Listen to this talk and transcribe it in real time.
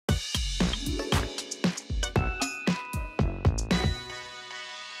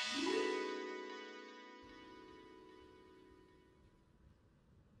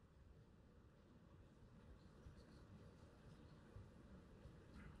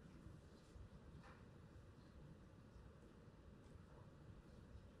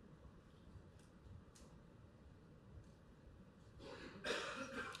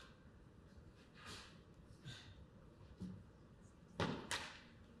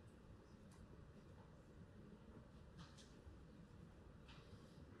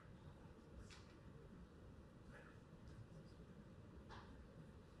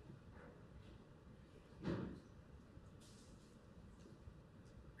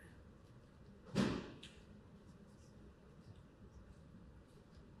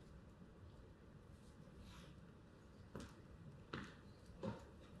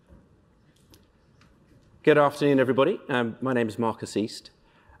Good afternoon, everybody. My name is Marcus East.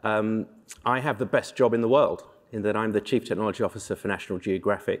 I have the best job in the world in that I'm the Chief Technology Officer for National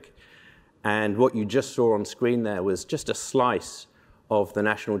Geographic. And what you just saw on screen there was just a slice of the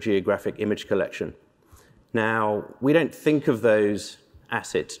National Geographic image collection. Now, we don't think of those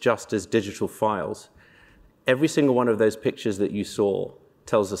assets just as digital files. Every single one of those pictures that you saw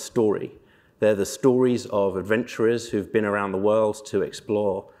tells a story. They're the stories of adventurers who've been around the world to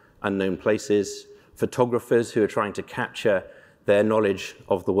explore unknown places, photographers who are trying to capture their knowledge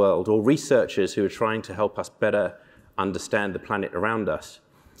of the world, or researchers who are trying to help us better understand the planet around us.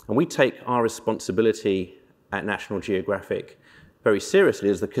 And we take our responsibility at National Geographic very seriously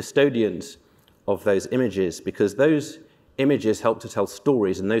as the custodians of those images, because those images help to tell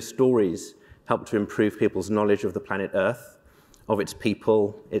stories, and those stories help to improve people's knowledge of the planet Earth, of its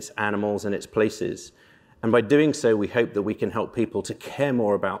people, its animals, and its places. And by doing so, we hope that we can help people to care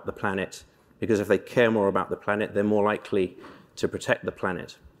more about the planet, because if they care more about the planet, they're more likely to protect the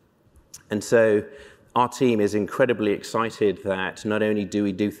planet. And so our team is incredibly excited that not only do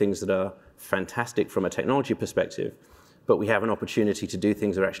we do things that are fantastic from a technology perspective, but we have an opportunity to do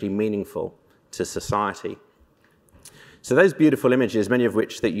things that are actually meaningful to society. So those beautiful images, many of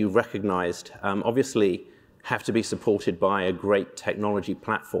which that you recognized, obviously have to be supported by a great technology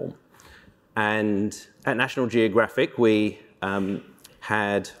platform. And at National Geographic, we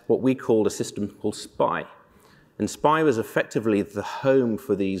had what we called a system called SPY. And SPY was effectively the home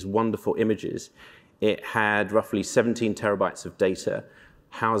for these wonderful images. It had roughly 17 terabytes of data,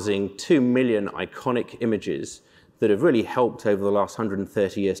 housing 2 million iconic images that have really helped over the last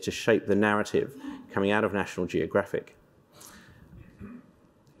 130 years to shape the narrative coming out of National Geographic.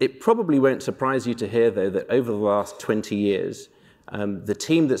 It probably won't surprise you to hear, though, that over the last 20 years, the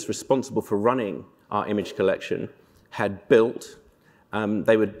team that's responsible for running our image collection had built,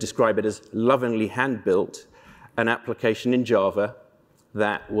 they would describe it as lovingly hand-built, an application in Java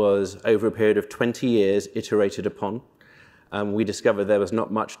that was, over a period of 20 years, iterated upon. We discovered there was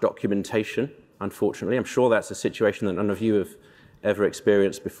not much documentation, unfortunately. I'm sure that's a situation that none of you have ever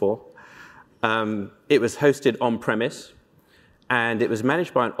experienced before. It was hosted on-premise, and it was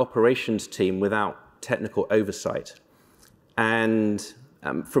managed by an operations team without technical oversight. And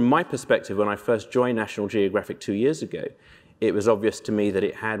from my perspective, when I first joined National Geographic 2 years ago, it was obvious to me that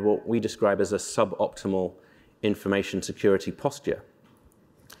it had what we describe as a suboptimal information security posture.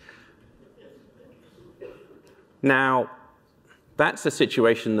 Now, that's a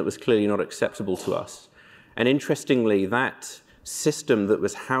situation that was clearly not acceptable to us. And interestingly, that system that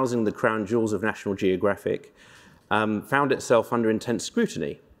was housing the crown jewels of National Geographic found itself under intense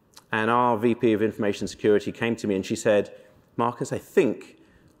scrutiny. And our VP of Information Security came to me and she said, "Marcus, I think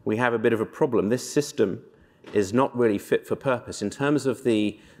we have a bit of a problem. This system is not really fit for purpose. In terms of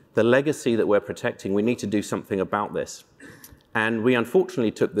the legacy that we're protecting, we need to do something about this." And we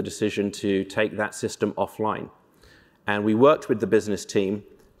unfortunately took the decision to take that system offline. And we worked with the business team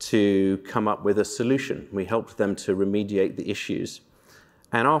to come up with a solution. We helped them to remediate the issues.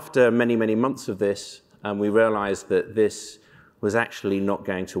 And after many, many months of this, we realized that this was actually not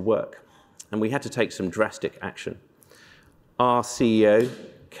going to work. And we had to take some drastic action. Our CEO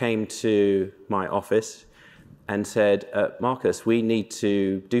came to my office and said, "Marcus, we need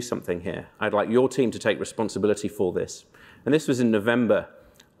to do something here. I'd like your team to take responsibility for this." And this was in November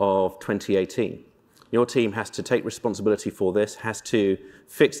of 2018. "Your team has to take responsibility for this, has to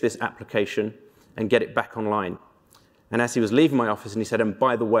fix this application and get it back online." And as he was leaving my office, and he said, "And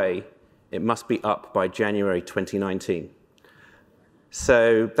by the way, it must be up by January 2019.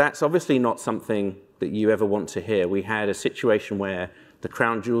 So that's obviously not something that you ever want to hear. We had a situation where the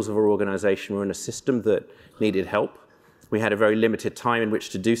crown jewels of our organization were in a system that needed help. We had a very limited time in which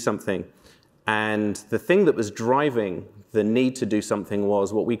to do something. And the thing that was driving the need to do something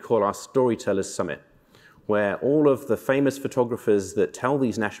was what we call our Storytellers Summit, where all of the famous photographers that tell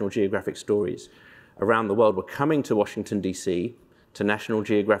these National Geographic stories around the world were coming to Washington, DC, to National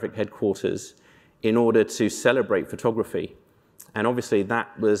Geographic headquarters in order to celebrate photography. And obviously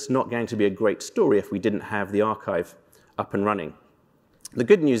that was not going to be a great story if we didn't have the archive up and running. The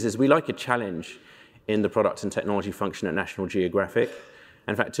good news is we like a challenge in the product and technology function at National Geographic.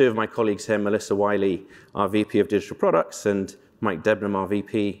 In fact, two of my colleagues here, Melissa Wiley, our VP of Digital Products, and Mike Debnam, our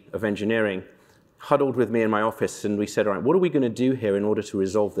VP of Engineering, huddled with me in my office and we said, "All right, what are we going to do here in order to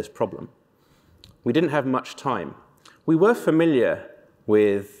resolve this problem?" We didn't have much time. We were familiar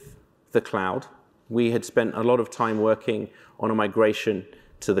with the cloud. We had spent a lot of time working on a migration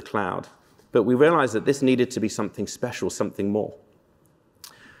to the cloud, but we realized that this needed to be something special, something more.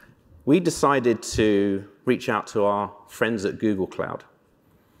 We decided to reach out to our friends at Google Cloud.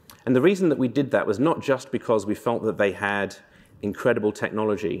 And the reason that we did that was not just because we felt that they had incredible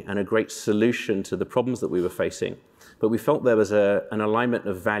technology and a great solution to the problems that we were facing, but we felt there was an alignment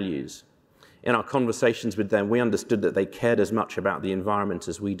of values. In our conversations with them, we understood that they cared as much about the environment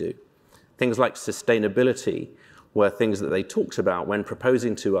as we do. Things like sustainability were things that they talked about when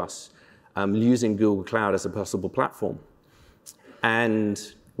proposing to us using Google Cloud as a possible platform. And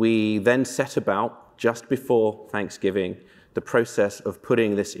we then set about, just before Thanksgiving, the process of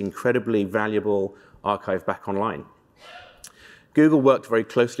putting this incredibly valuable archive back online. Google worked very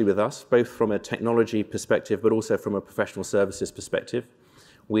closely with us, both from a technology perspective, but also from a professional services perspective.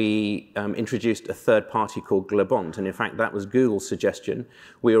 We introduced a third party called Globant, and in fact, that was Google's suggestion.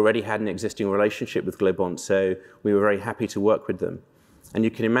 We already had an existing relationship with Globant, so we were very happy to work with them. And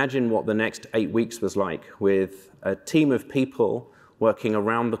you can imagine what the next 8 weeks was like, with a team of people working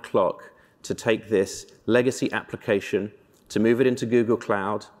around the clock to take this legacy application, to move it into Google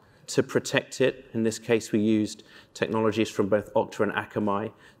Cloud, to protect it. In this case, we used technologies from both Okta and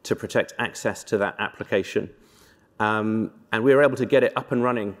Akamai to protect access to that application. And we were able to get it up and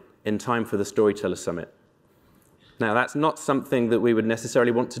running in time for the Storyteller Summit. Now, that's not something that we would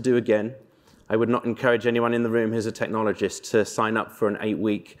necessarily want to do again. I would not encourage anyone in the room who's a technologist to sign up for an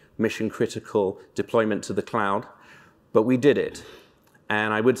 8-week mission-critical deployment to the cloud, but we did it.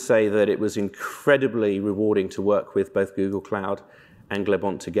 And I would say that it was incredibly rewarding to work with both Google Cloud and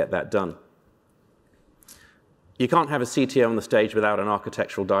Globant to get that done. You can't have a CTO on the stage without an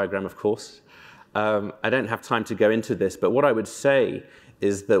architectural diagram, of course. I don't have time to go into this, but what I would say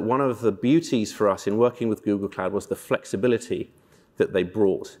is that one of the beauties for us in working with Google Cloud was the flexibility that they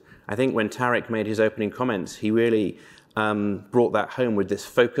brought. I think when Tarek made his opening comments, he really brought that home with this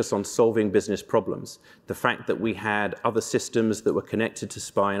focus on solving business problems. The fact that we had other systems that were connected to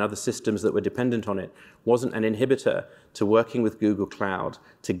SPI and other systems that were dependent on it wasn't an inhibitor to working with Google Cloud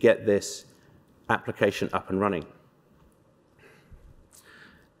to get this application up and running.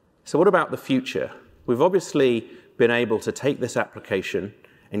 So what about the future? We've obviously been able to take this application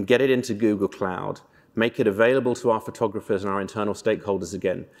and get it into Google Cloud, make it available to our photographers and our internal stakeholders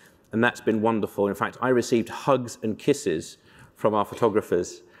again. And that's been wonderful. In fact, I received hugs and kisses from our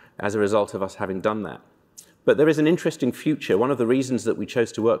photographers as a result of us having done that. But there is an interesting future. One of the reasons that we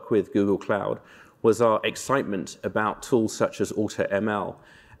chose to work with Google Cloud was our excitement about tools such as AutoML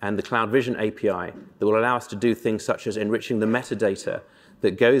and the Cloud Vision API that will allow us to do things such as enriching the metadata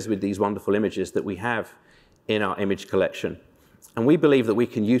that goes with these wonderful images that we have in our image collection. And we believe that we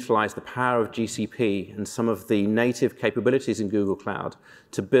can utilize the power of GCP and some of the native capabilities in Google Cloud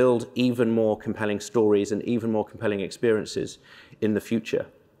to build even more compelling stories and even more compelling experiences in the future.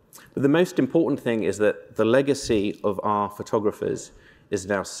 But the most important thing is that the legacy of our photographers is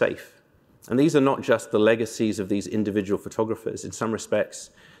now safe. And these are not just the legacies of these individual photographers. In some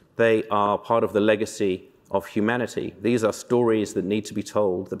respects, they are part of the legacy of humanity. These are stories that need to be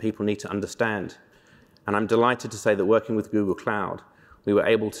told, that people need to understand. And I'm delighted to say that working with Google Cloud, we were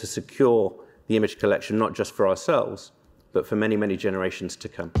able to secure the image collection not just for ourselves, but for many, many generations to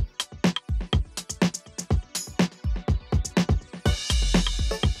come.